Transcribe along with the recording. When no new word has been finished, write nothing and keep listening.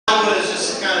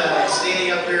just kind of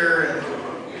standing up here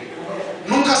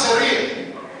Nunca se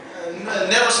ríe. and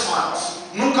never smiles.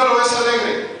 Nunca lo ves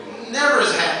alegre. Never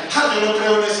is happy. Yo no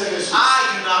creo en ese Jesús.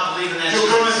 I do not believe in that Yo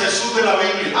creo en el Jesus. Jesús de la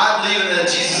Biblia. I believe in the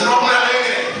Jesus Un of the hombre Bible.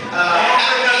 alegre, un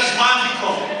hombre carismático,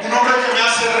 un hombre que me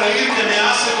hace reír, que me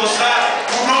hace gozar,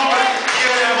 un hombre que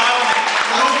quiere amarme,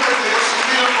 un hombre que dio su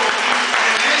vida por mí.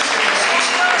 En ese Jesús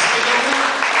es que yo creo.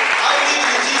 I believe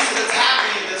in a Jesus that's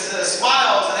happy, that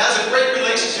smiles, and has a great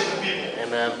relationship with people.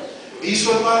 Amen.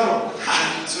 Hizo el barro.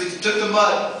 So he took the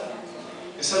mud.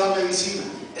 Esa es la medicina.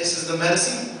 This is the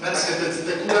medicine. La que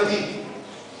te cura a ti.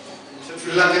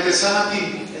 La que te sana a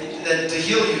ti. That to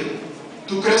heal you.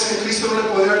 ¿Tú crees que Cristo no le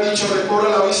podría haber dicho recobra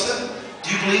la vista? Do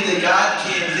you believe that God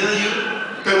can heal you?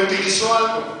 Pero utilizó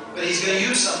algo But he's going to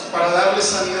use something para darle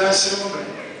sanidad a ese hombre.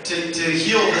 to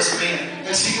heal this man.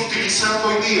 Él sigue utilizando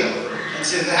hoy día And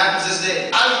so if it happens this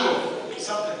day, algo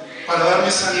something para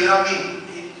darme sanidad a mí.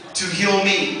 to heal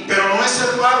me. Pero no es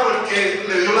el barro el que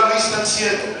le dio la vista al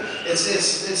cielo.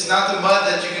 It's not the mud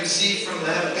that you can see from the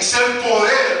heaven. Es el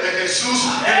poder de Jesús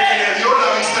el que le dio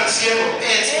la vista al cielo.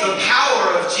 It's the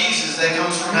power of Jesus that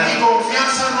comes from Mi heaven.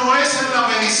 confianza no es en la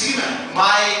medicina.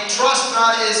 My trust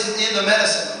not is in the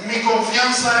medicine. Mi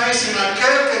confianza es en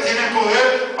aquel que tiene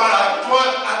poder para actuar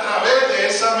a través de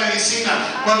esa medicina.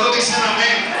 ¿Cuántos dicen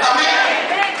amén?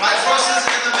 Amén. My trust is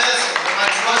in the medicine. My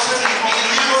trust is in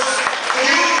Dios.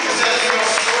 You said Dios.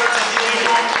 Mi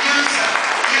confianza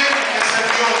tiene que ser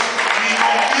Dios. Mi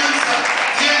confianza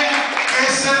tiene que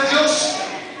ser Dios.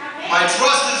 My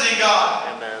trust is in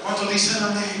God. Amen. ¿Cuántos dicen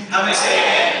amén? How many say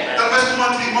amen? Tal vez tu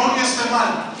matrimonio esté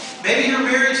mal. Maybe your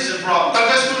marriage is in problem. Tal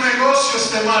vez tu negocio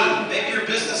esté mal. Maybe your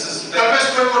business is Tal bad. vez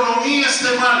tu economía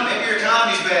esté mal. Maybe your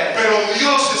economy is bad. Pero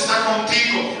Dios está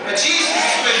contigo. But Jesus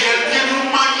is Y with you. Él tiene un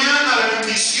mañana de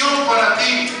bendición para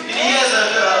ti. And He has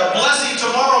a blessing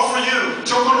tomorrow for you.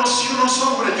 Yo conocí unos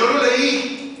hombres, yo lo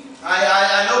leí.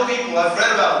 I know people. I've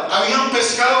read about it. Habían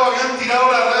pescado, habían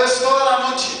tirado las redes toda la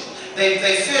noche. They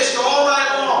fished all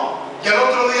night long. Y al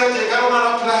otro día llegaron a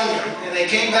la playa. And they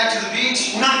came back to the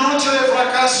beach. Una noche de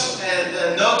fracaso. And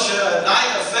a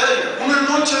night of failure. Una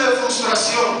noche de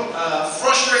frustración.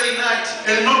 Frustrating night.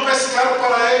 El no pescar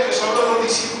para ellos, solo los And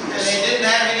discípulos. they didn't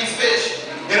have any fish.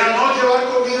 Era no llevar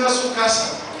comida a su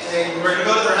casa. And they were going to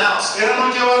go to their house. Era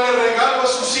no llevarle regalo a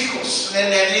sus hijos.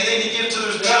 And they didn't have anything to give to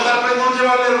their Era tal children. vez no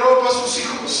llevarle ropa a sus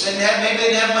hijos. Maybe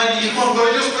they didn't have money to Y give. cuando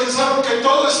ellos pensaron que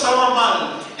todo estaba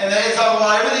mal, And they thought,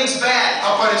 well, everything's bad.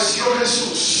 apareció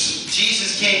Jesús.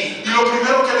 Jesus came. Y lo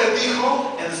primero que les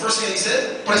dijo, And the first thing He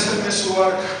said, préstenme su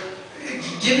barca.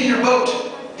 give me your boat.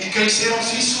 ¿Y qué hicieron?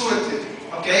 Sí, súbete.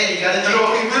 Okay, and He got in Y the lo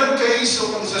boat. primero que hizo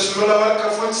cuando se subió a la barca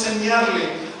fue enseñarle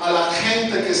a la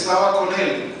gente que estaba con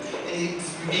él.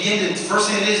 And first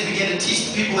thing it is, he began to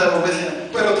teach the people that were with Him.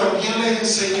 Pero también les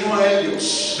enseñó a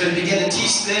ellos But He began to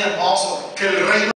teach them also que el reino